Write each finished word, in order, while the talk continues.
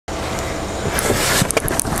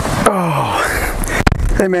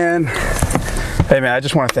Hey man, I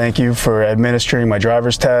just want to thank you for administering my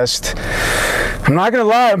driver's test. I'm not gonna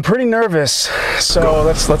lie, I'm pretty nervous, so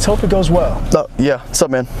let's hope it goes well. Oh, yeah, what's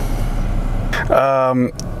up, man?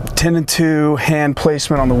 10 and 2 hand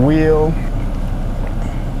placement on the wheel.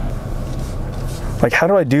 Like, how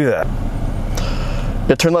do I do that?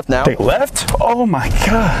 Yeah, turn left now. Take left? Oh my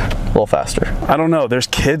god. A little faster. I don't know, there's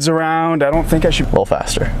kids around. I don't think I should. A little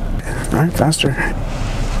faster. All right, faster.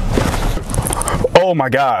 Oh my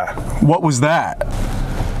god, what was that?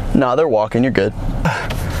 Nah, they're walking, you're good.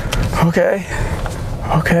 Okay.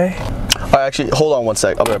 All right, actually, hold on one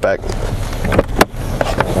sec, I'll be right back.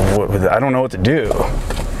 I don't know what to do.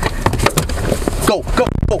 Go,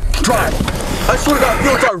 drive. I swear to God,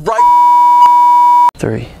 you'll drive right.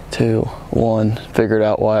 3, 2, 1, figure it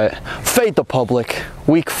out, Wyatt. Fade the public,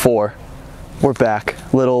 week 4. We're back.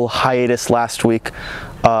 Little hiatus last week.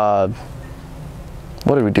 What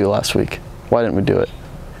did we do last week? Why didn't we do it?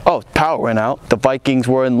 Oh, power went out. The Vikings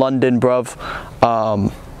were in London, bruv.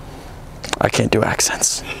 I can't do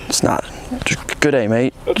accents. It's not. Good day,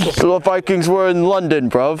 mate. The Vikings were in London,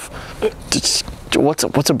 bruv.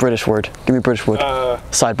 What's a British word? Give me a British word.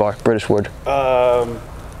 Sidebar, British word.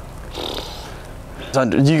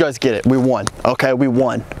 You guys get it. We won. Okay, we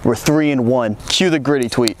won. We're 3-1. Cue the gritty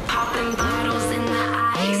tweet.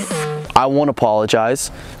 I won't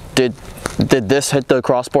apologize. Did this hit the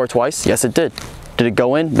crossbar twice? Yes, it did. Did it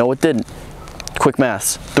go in? No, it didn't. Quick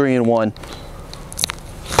maths. 3-1.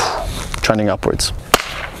 Trending upwards.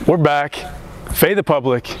 We're back. Fade the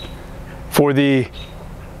public for the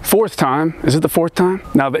 4th time. Is it the 4th time?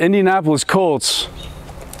 Now the Indianapolis Colts.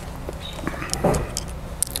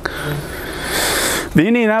 The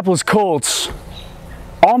Indianapolis Colts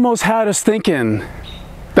almost had us thinking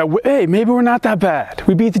that, hey, maybe we're not that bad.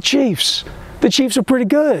 We beat the Chiefs. The Chiefs are pretty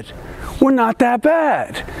good. We're not that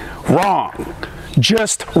bad. Wrong.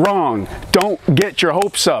 Just wrong. Don't get your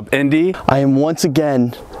hopes up, Indy. I am once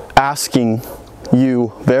again asking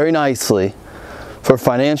you very nicely for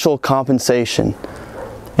financial compensation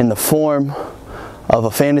in the form of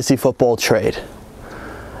a fantasy football trade.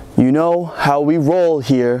 You know how we roll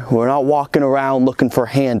here. We're not walking around looking for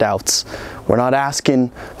handouts. We're not asking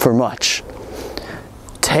for much.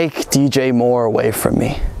 Take DJ Moore away from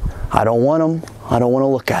me. I don't want him. I don't want to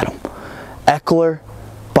look at him. Eckler,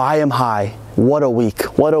 buy him high. What a week.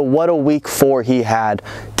 What a week 4 he had.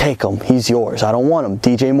 Take him. He's yours. I don't want him.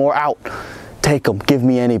 DJ Moore out. Take him. Give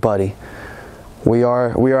me anybody. We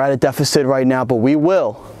are at a deficit right now, but we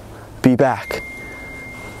will be back.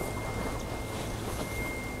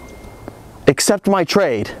 Accept my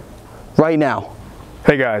trade right now.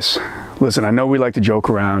 Hey guys, listen, I know we like to joke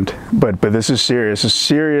around, but this is serious. A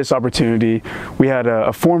serious opportunity. We had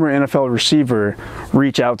a former NFL receiver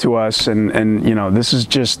reach out to us, and you know, this is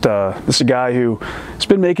just this is a guy who has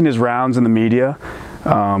been making his rounds in the media,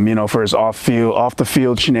 you know, for his off the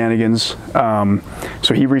field shenanigans.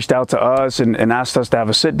 So he reached out to us and asked us to have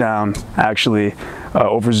a sit down, actually,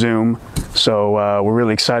 over Zoom. So we're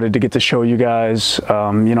really excited to get to show you guys,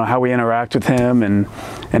 you know, how we interact with him and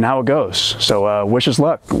how it goes. So wish us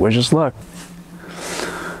luck. Wish us luck.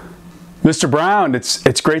 Mr. Brown,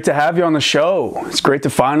 it's great to have you on the show. It's great to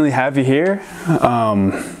finally have you here.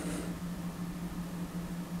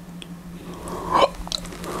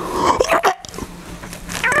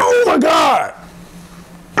 Oh my God!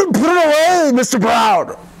 Put it away, Mr.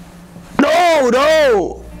 Brown. No,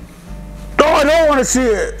 I don't want to see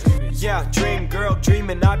it. Yeah, dream girl,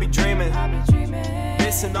 dreaming, I be dreaming.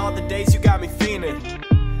 Missing all the days you got me feeling.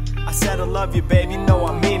 I said I love you, babe, you know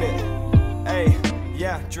I mean it. Hey,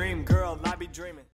 yeah, dream girl, I be dreaming.